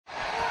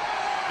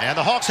And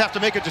the Hawks have to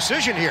make a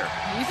decision here.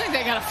 You think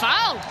they got a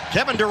foul?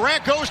 Kevin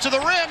Durant goes to the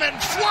rim and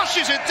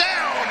flushes it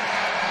down.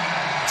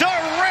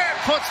 Durant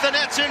puts the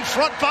Nets in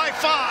front by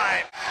 5.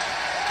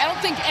 I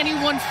don't think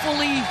anyone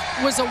fully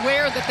was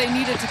aware that they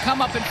needed to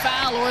come up and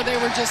foul, or they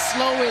were just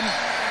slow in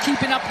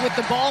keeping up with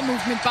the ball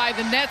movement by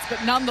the Nets.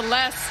 But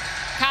nonetheless,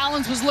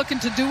 Collins was looking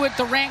to do it.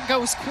 Durant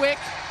goes quick.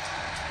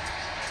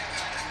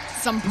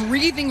 Some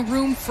breathing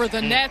room for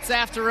the Nets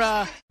after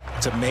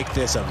to make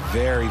this a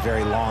very,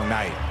 very long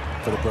night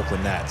for the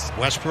Brooklyn Nets.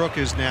 Westbrook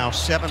is now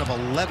 7 of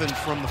 11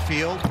 from the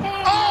field.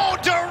 Oh,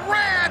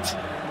 Durant!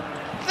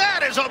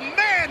 That is a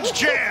man's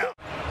jam!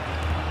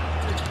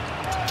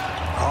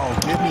 Oh,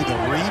 give me the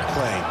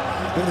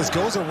replay. Look, this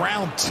goes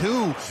around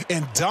 2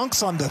 and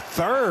dunks on the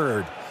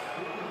 3rd.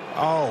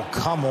 Oh,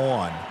 come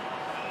on.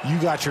 You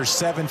got your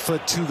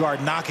 7'2"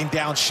 guard knocking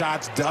down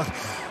shots.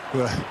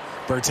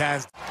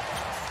 Bertans.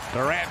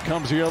 Durant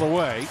comes the other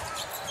way.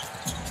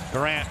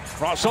 Durant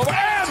crossover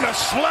and the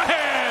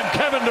slam!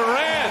 Kevin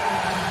Durant.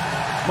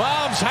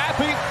 Mom's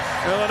happy.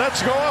 And the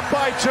Nets go up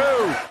by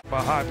 2.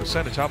 By high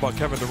percentage, how about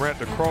Kevin Durant,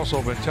 the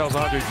crossover, and tells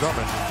Andre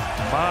Drummond,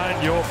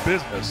 mind your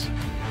business.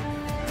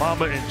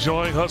 Mama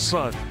enjoying her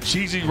son,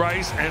 cheesy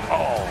rice and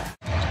all.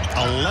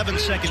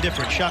 11-second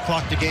difference, shot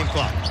clock to game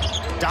clock.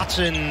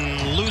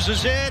 Dotson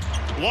loses it,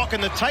 walking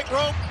the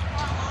tightrope.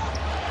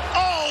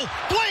 Oh,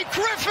 Blake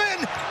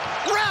Griffin,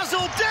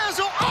 razzle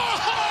dazzle.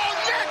 Oh,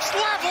 next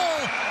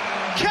level.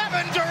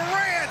 Kevin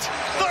Durant,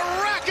 the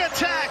rack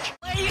attack.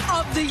 Play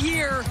of the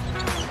year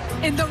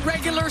in the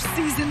regular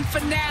season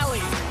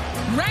finale.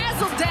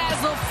 Razzle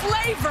dazzle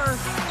flavor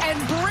and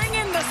bring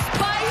in the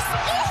spice.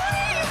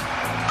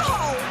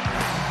 Oh,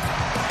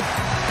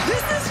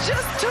 this is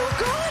just too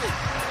good.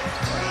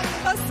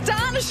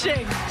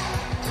 Astonishing.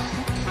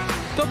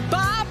 The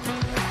bop,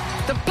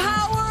 the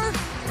power.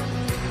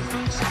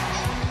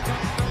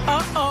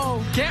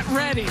 Uh-oh, get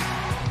ready.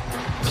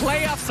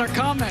 Playoffs are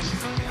coming.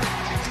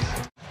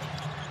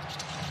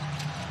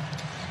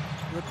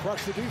 Good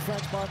crush the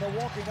defense by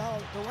Milwaukee. Now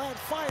Durant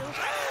fires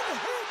and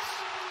hits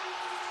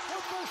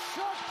with the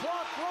shot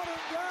clock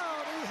running down.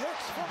 He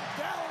hits from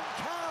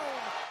downtown.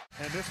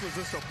 And this was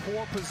just a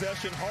poor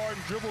possession. Harden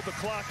dribbled the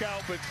clock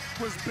out, but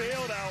was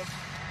bailed out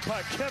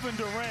by Kevin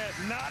Durant.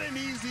 Not an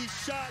easy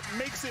shot,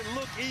 makes it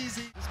look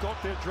easy. Just go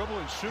up there, dribble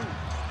and shoot.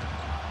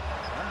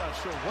 I'm not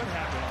sure what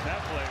happened on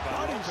that play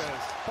by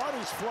Lopez.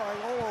 Bodies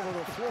flying all over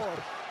the floor.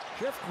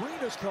 Jeff Green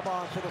has come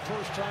on for the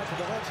first time for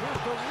the Nets. Here's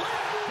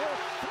Durant for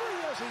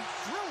 3 as he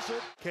drills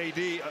it.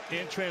 KD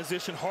in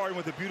transition, Harden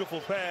with a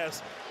beautiful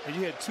pass, and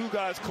you had 2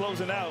 guys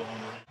closing out.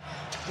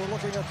 We're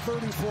looking at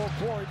 34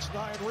 points,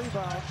 9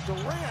 rebounds.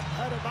 Durant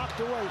had it knocked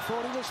away.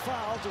 Thought he was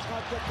fouled, does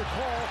not get the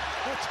call.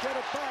 Let's get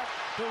it back.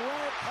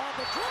 Durant on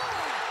the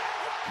drive.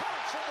 It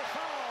counts on the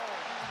foul.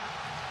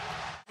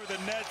 For the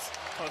Nets,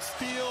 a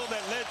steal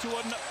that led to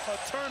a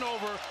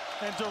turnover,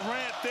 and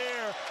Durant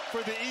there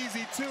for the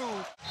easy 2.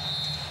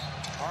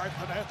 All right,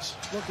 the Nets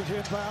looking to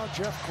inbound.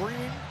 Jeff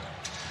Green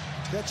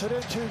gets it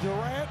into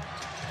Durant.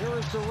 Here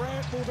is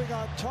Durant moving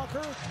on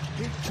Tucker.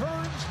 He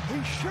turns,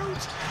 he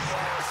shoots.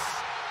 Yes!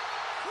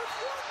 With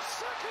 1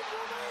 second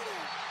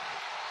remaining.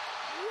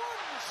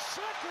 1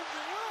 second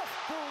left.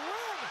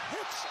 Durant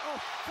hits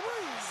a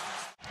 3.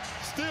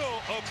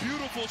 Still a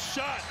beautiful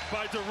shot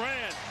by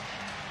Durant.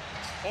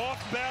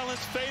 Off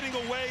balance, fading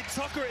away.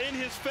 Tucker in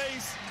his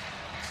face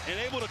and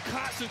able to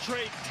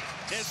concentrate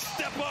and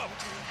step up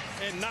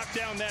and knock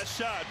down that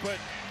shot. But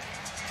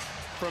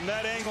from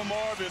that angle,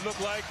 Marv, it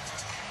looked like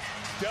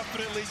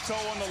definitely toe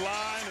on the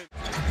line.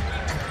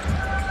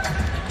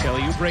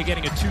 Kelly Oubre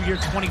getting a 2-year,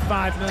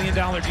 $25 million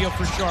deal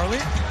for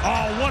Charlotte.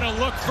 Oh, what a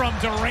look from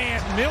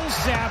Durant.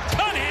 Millsap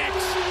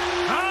connects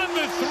on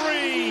the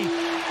 3.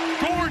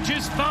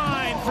 Gorgeous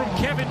find from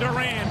Kevin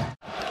Durant.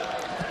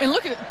 And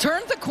look at it,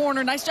 turns the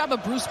corner. Nice job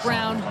of Bruce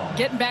Brown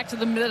getting back to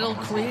the middle,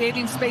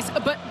 creating space.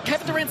 But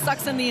Kevin Durant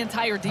sucks in the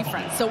entire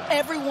defense. So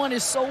everyone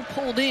is so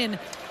pulled in,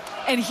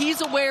 and he's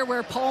aware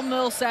where Paul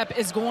Millsap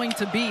is going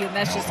to be. And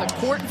that's just a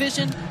court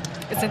vision.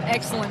 It's an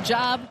excellent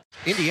job.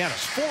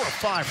 Indiana's 4 of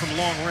 5 from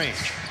long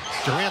range.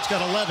 Durant's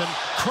got 11.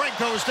 Craig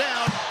goes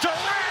down. Durant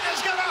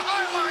has got a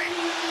highlight.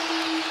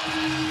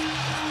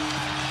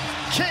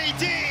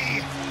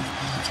 KD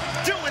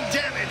doing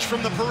damage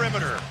from the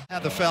perimeter.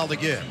 Had the foul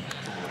again.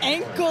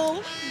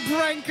 Ankle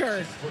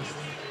breaker.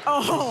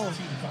 Oh.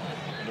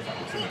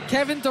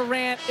 Kevin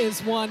Durant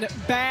is one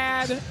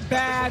bad,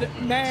 bad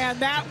man.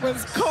 That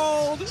was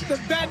cold. The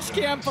bench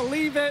can't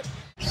believe it.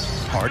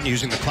 Harden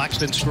using the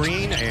Claxton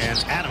screen, and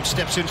Adams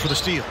steps in for the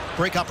steal.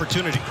 Break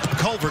opportunity.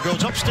 Culver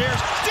goes upstairs.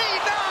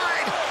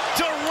 Denied!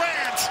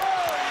 Durant!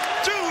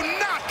 Do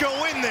not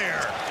go in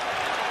there!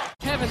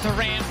 Kevin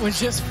Durant was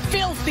just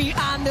filthy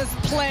on this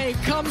play.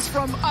 Comes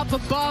from up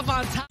above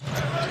on top.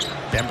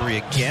 Bembry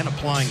again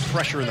applying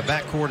pressure in the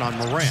backcourt on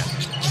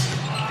Morant.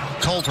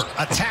 Culver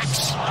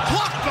attacks.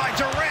 Blocked by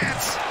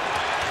Durant!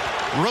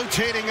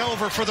 Rotating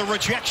over for the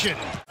rejection.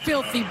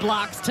 Filthy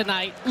blocks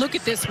tonight. Look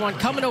at this one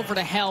coming over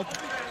to help.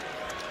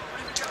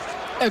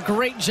 A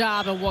great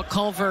job of what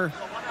Culver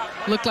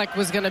looked like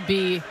was going to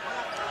be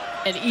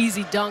an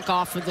easy dunk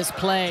off of this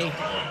play.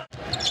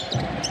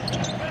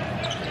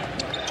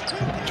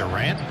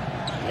 Durant,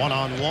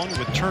 one-on-one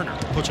with Turner.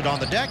 Puts it on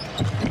the deck.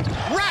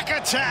 Rack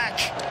attack!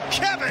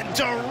 Kevin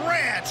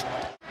Durant!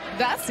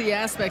 That's the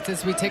aspect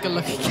as we take a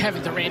look at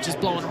Kevin Durant just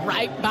blowing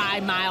right by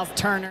Miles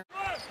Turner.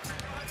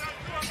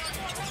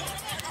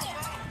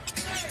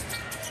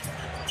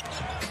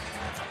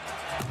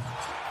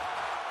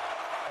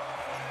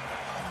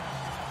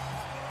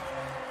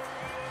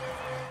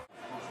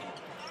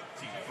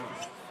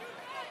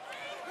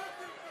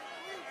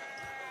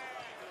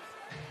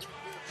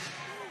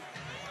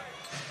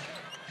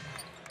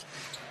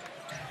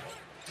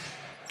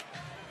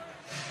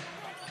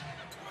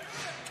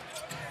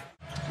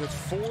 With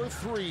 4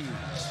 threes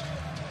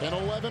and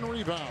 11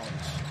 rebounds.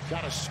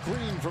 Got a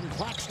screen from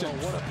Claxton.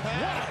 Oh, what a pass.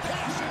 What a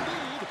pass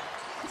indeed.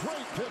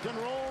 Great pick and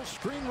roll,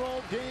 screen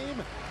roll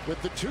game with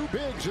the 2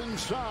 bigs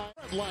inside.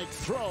 Like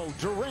throw,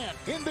 Durant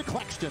into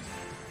Claxton.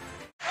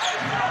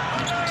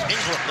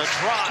 Ingram, the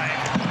drive.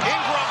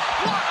 Ingram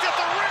blocked at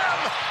the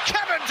rim.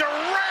 Kevin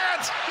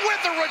Durant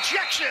with the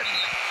rejection.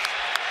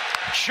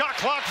 Shot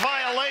clock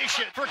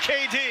violation for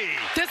KD.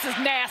 This is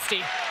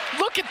nasty.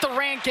 Look at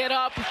Durant get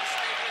up.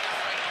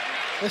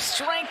 The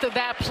strength of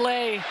that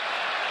play.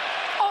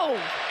 Oh,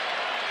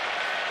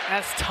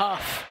 that's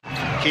tough.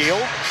 Keel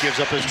gives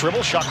up his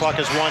dribble. Shot clock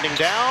is winding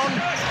down.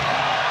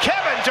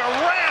 Kevin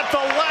Durant,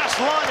 the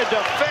last line of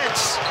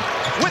defense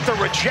with the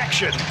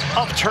rejection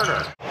of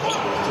Turner.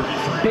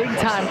 Big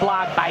time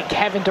block by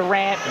Kevin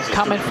Durant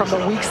coming from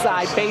the weak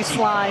side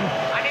baseline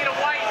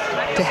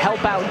to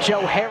help out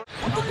Joe Harris.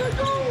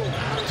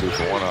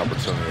 2-for-1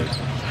 opportunity.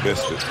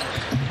 Missed it.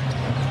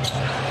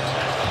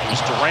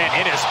 Here's Durant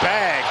in his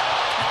bag.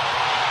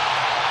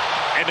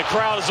 And the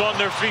crowd is on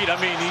their feet. I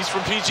mean, he's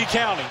from PG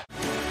County.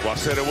 Well, I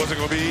said it wasn't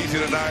going to be easy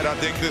tonight. I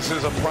think this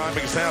is a prime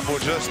example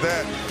of just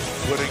that.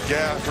 Putting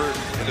Gafford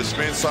in the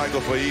spin cycle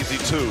for easy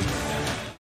 2.